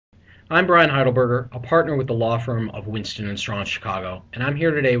I'm Brian Heidelberger, a partner with the law firm of Winston & Strawn Chicago, and I'm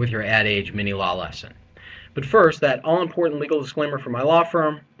here today with your Ad Age mini law lesson. But first, that all-important legal disclaimer from my law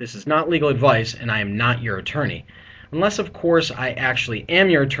firm: this is not legal advice and I am not your attorney. Unless, of course, I actually am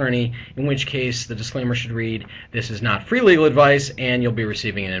your attorney, in which case the disclaimer should read, this is not free legal advice and you'll be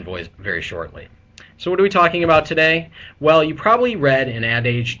receiving an invoice very shortly. So what are we talking about today? Well, you probably read in Ad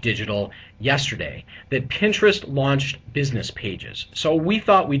Age Digital yesterday that Pinterest launched business pages. So we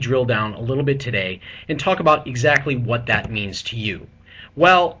thought we'd drill down a little bit today and talk about exactly what that means to you.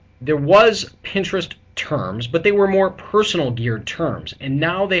 Well, there was Pinterest terms, but they were more personal geared terms, and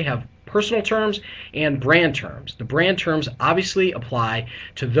now they have personal terms and brand terms. The brand terms obviously apply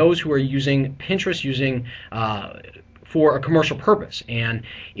to those who are using Pinterest for a commercial purpose. And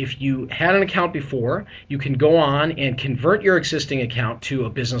if you had an account before, you can go on and convert your existing account to a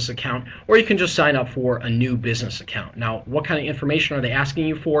business account, or you can just sign up for a new business account. Now, what kind of information are they asking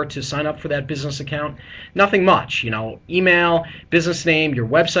you for to sign up for that business account? Nothing much, email, business name, your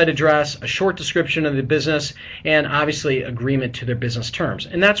website address, a short description of the business, and obviously agreement to their business terms.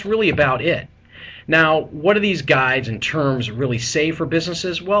 And that's really about it. Now, what do these guides and terms really say for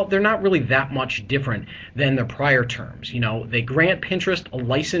businesses? Well, they're not really that much different than their prior terms. They grant Pinterest a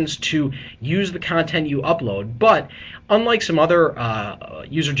license to use the content you upload, but unlike some other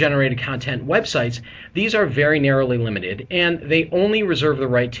user-generated content websites, these are very narrowly limited, and they only reserve the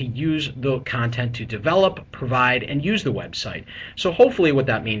right to use the content to develop, provide, and use the website. So hopefully what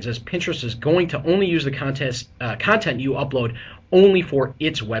that means is Pinterest is going to only use the content you upload only for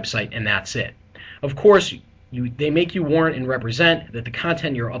its website, and that's it. Of course, they make you warrant and represent that the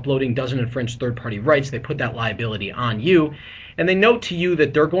content you're uploading doesn't infringe third-party rights. They put that liability on you, and they note to you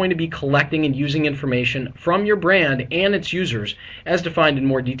that they're going to be collecting and using information from your brand and its users as defined in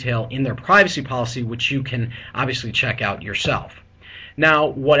more detail in their privacy policy, which you can obviously check out yourself. Now,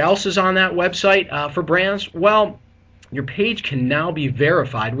 what else is on that website for brands? Well, your page can now be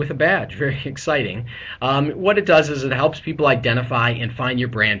verified with a badge. Very exciting. What it does is it helps people identify and find your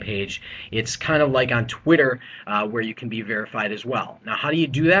brand page. It's kind of like on Twitter where you can be verified as well. Now, how do you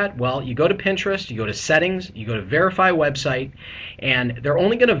do that? Well, you go to Pinterest, you go to Settings, you go to Verify Website, and they're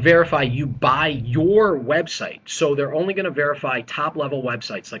only going to verify you by your website. So they're only going to verify top-level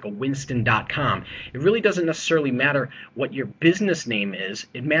websites like a Winston.com. It really doesn't necessarily matter what your business name is.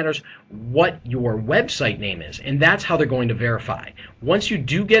 It matters what your website name is, and that's how they're going to verify. Once you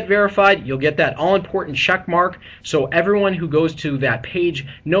do get verified, you'll get that all-important check mark, so everyone who goes to that page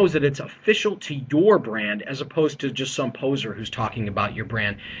knows that it's official to your brand as opposed to just some poser who's talking about your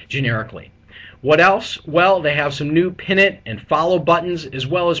brand generically. What else? Well, they have some new pin it and follow buttons, as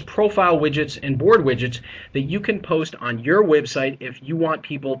well as profile widgets and board widgets that you can post on your website if you want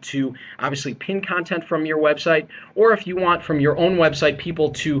people to obviously pin content from your website, or if you want from your own website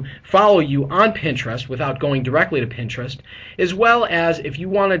people to follow you on Pinterest without going directly to Pinterest, as well as if you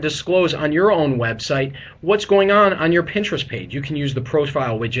want to disclose on your own website what's going on your Pinterest page. You can use the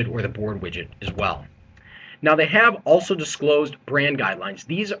profile widget or the board widget as well. Now, they have also disclosed brand guidelines.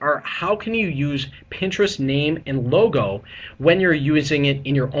 These are how can you use Pinterest name and logo when you're using it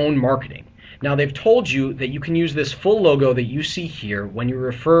in your own marketing. Now, they've told you that you can use this full logo that you see here when you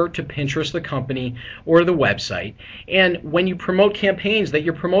refer to Pinterest, the company, or the website, and when you promote campaigns that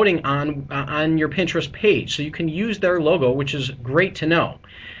you're promoting on your Pinterest page. So you can use their logo, which is great to know.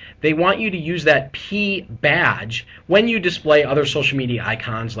 They want you to use that P badge when you display other social media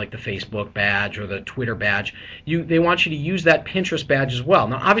icons like the Facebook badge or the Twitter badge. They want you to use that Pinterest badge as well.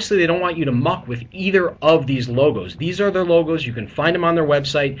 Now, obviously, they don't want you to muck with either of these logos. These are their logos. You can find them on their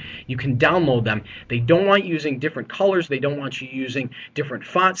website. You can download them. They don't want you using different colors. They don't want you using different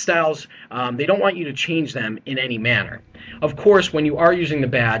font styles. They don't want you to change them in any manner. Of course, when you are using the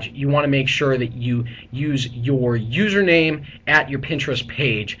badge, you want to make sure that you use your username at your Pinterest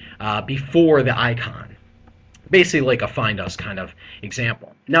page before the icon. Basically like a Find Us kind of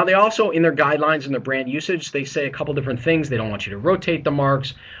example. Now, they also, in their guidelines and their brand usage, they say a couple different things. They don't want you to rotate the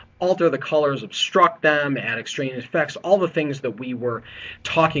marks, alter the colors, obstruct them, add extraneous effects, all the things that we were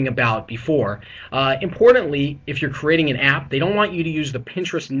talking about before. Importantly, if you're creating an app, they don't want you to use the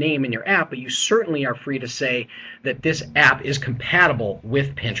Pinterest name in your app, but you certainly are free to say that this app is compatible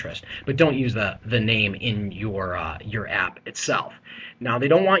with Pinterest, but don't use the name in your app itself. Now, they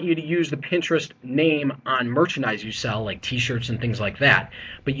don't want you to use the Pinterest name on merchandise you sell, like t-shirts and things like that,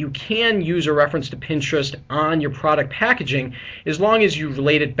 but you can use a reference to Pinterest on your product packaging as long as you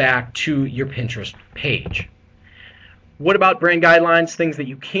relate it back to your Pinterest page. What about brand guidelines? Things that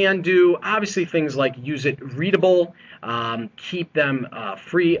you can do. Obviously, things like use it readable, keep them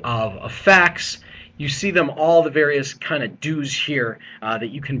free of effects. You see them all, the various kind of do's here that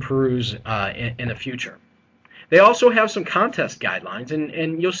you can peruse in the future. They also have some contest guidelines,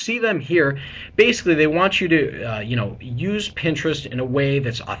 and you'll see them here. Basically, they want you to use Pinterest in a way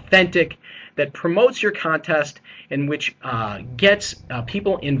that's authentic, that promotes your contest, and which gets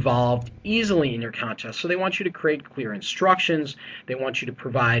people involved easily in your contest. So they want you to create clear instructions, they want you to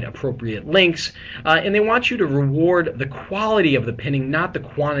provide appropriate links, and they want you to reward the quality of the pinning, not the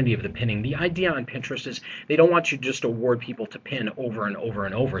quantity of the pinning. The idea on Pinterest is they don't want you to just award people to pin over and over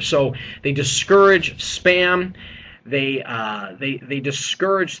and over. So they discourage spam. They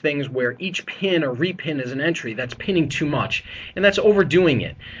discourage things where each pin or repin is an entry. That's pinning too much, and that's overdoing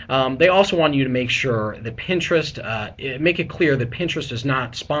it. They also want you to make sure that make it clear that Pinterest does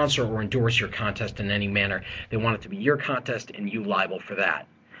not sponsor or endorse your contest in any manner. They want it to be your contest and you liable for that.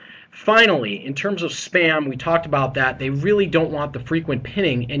 Finally, in terms of spam, we talked about that. They really don't want the frequent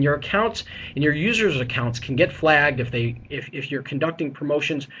pinning, and your accounts and your users' accounts can get flagged if you're conducting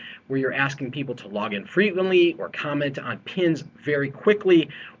promotions where you're asking people to log in frequently or comment on pins very quickly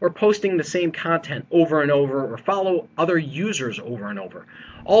or posting the same content over and over or follow other users over and over.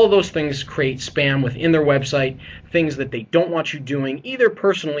 All of those things create spam within their website, things that they don't want you doing either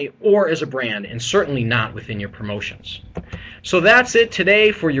personally or as a brand, and certainly not within your promotions. So that's it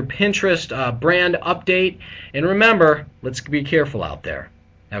today for your Pinterest brand update. And remember, let's be careful out there.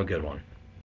 Have a good one.